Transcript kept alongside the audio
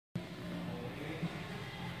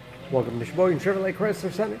Welcome to Sheboygan Chevrolet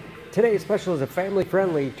Chrysler Center. Today's special is a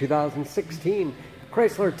family-friendly 2016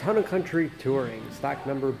 Chrysler Town Country Touring, stock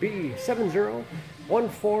number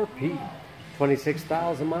B7014P.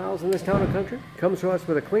 26,000 miles in this Town Country. Comes to us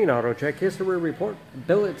with a clean auto check history report,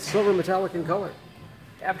 billet silver metallic in color.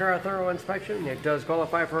 After our thorough inspection, it does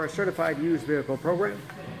qualify for our certified used vehicle program,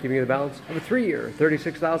 giving you the balance of a 3-year,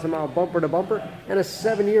 36,000-mile bumper-to-bumper and a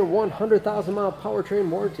 7-year, 100,000-mile powertrain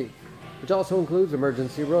warranty, which also includes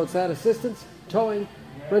emergency roadside assistance, towing,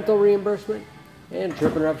 rental reimbursement, and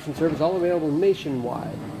trip interruption service, all available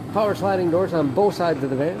nationwide. Power sliding doors on both sides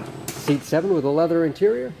of the van. Seat 7 with a leather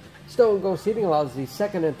interior. Stow and go seating allows the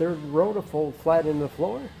second and third row to fold flat into the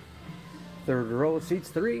floor. Third row seats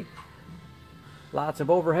 3. Lots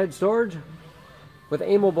of overhead storage with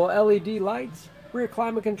aimable LED lights, rear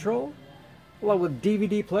climate control, along with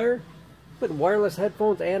DVD player with wireless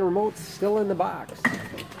headphones and remotes still in the box.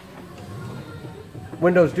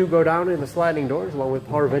 Windows do go down in the sliding doors, along with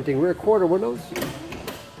power venting rear quarter windows.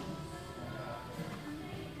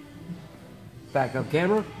 Backup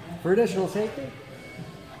camera for additional safety.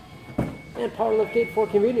 And power lift gate for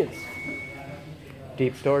convenience.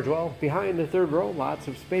 Deep storage well behind the third row. Lots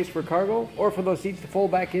of space for cargo or for those seats to fold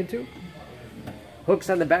back into. Hooks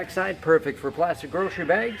on the back side, perfect for plastic grocery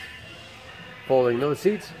bags. Folding those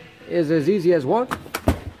seats is as easy as 1,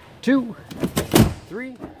 2,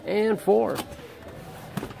 3, and 4.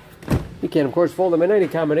 You can, of course, fold them in any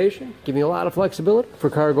combination, giving you a lot of flexibility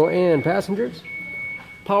for cargo and passengers.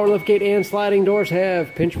 Power liftgate and sliding doors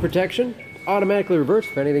have pinch protection, automatically reverse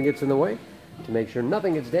if anything gets in the way, to make sure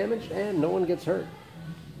nothing gets damaged and no one gets hurt.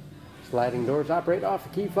 Sliding doors operate off the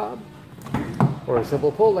key fob or a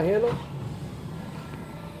simple pull to handle.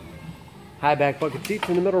 High back bucket seats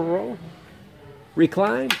in the middle row.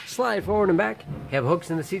 Recline, slide forward and back. Have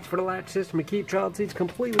hooks in the seats for the latch system to keep child seats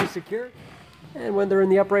completely secure. And when they're in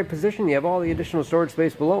the upright position, you have all the additional storage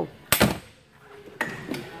space below.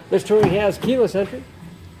 This Touring has keyless entry,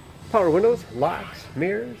 power windows, locks,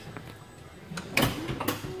 mirrors,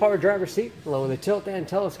 power driver's seat, along with a tilt and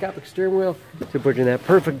telescopic steering wheel to put you in that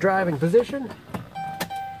perfect driving position.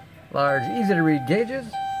 Large, easy to read gauges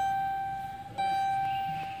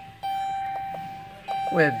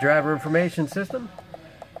with driver information system,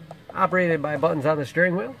 operated by buttons on the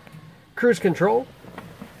steering wheel. Cruise control.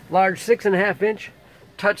 Large 6.5-inch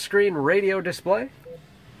touchscreen radio display.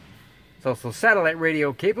 It's also satellite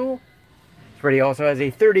radio capable. This radio also has a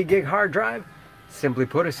 30 gig hard drive. Simply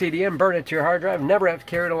put a CD in, burn it to your hard drive, never have to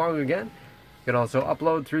carry it along again. You can also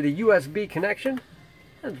upload through the USB connection.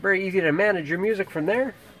 It's very easy to manage your music from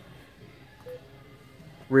there.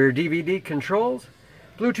 Rear DVD controls.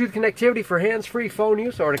 Bluetooth connectivity for hands-free phone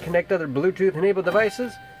use or to connect other Bluetooth-enabled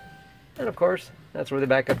devices. And of course, that's where the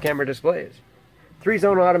backup camera display is.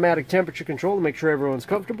 3-zone automatic temperature control to make sure everyone's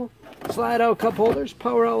comfortable. Slide-out cup holders,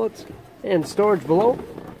 power outlets, and storage below.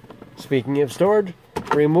 Speaking of storage,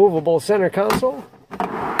 removable center console,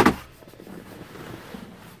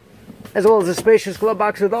 as well as a spacious glove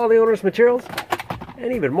box with all the owner's materials,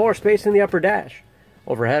 and even more space in the upper dash.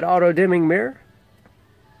 Overhead auto-dimming mirror,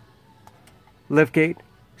 liftgate,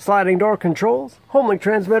 sliding door controls, home-link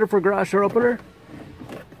transmitter for garage door opener,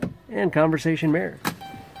 and conversation mirror.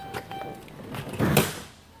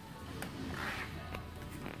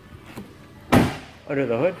 Under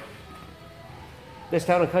the hood, this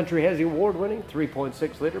Town & Country has the award-winning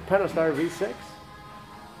 3.6-liter Pentastar V6,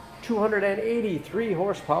 283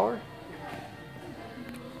 horsepower,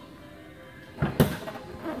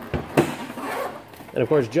 and of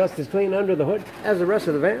course just as clean under the hood as the rest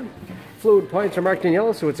of the van. Fluid points are marked in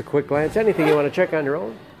yellow, so it's a quick glance. Anything you want to check on your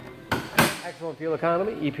own. Excellent fuel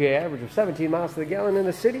economy, EPA average of 17 miles to the gallon in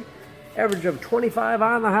the city, average of 25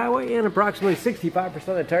 on the highway, and approximately 65%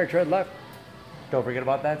 of the tire tread left. Don't forget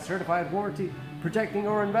about that certified warranty, protecting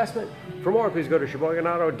your investment. For more, please go to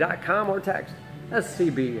SheboyganAuto.com or text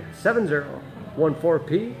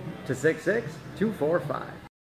SCB7014P to 66245.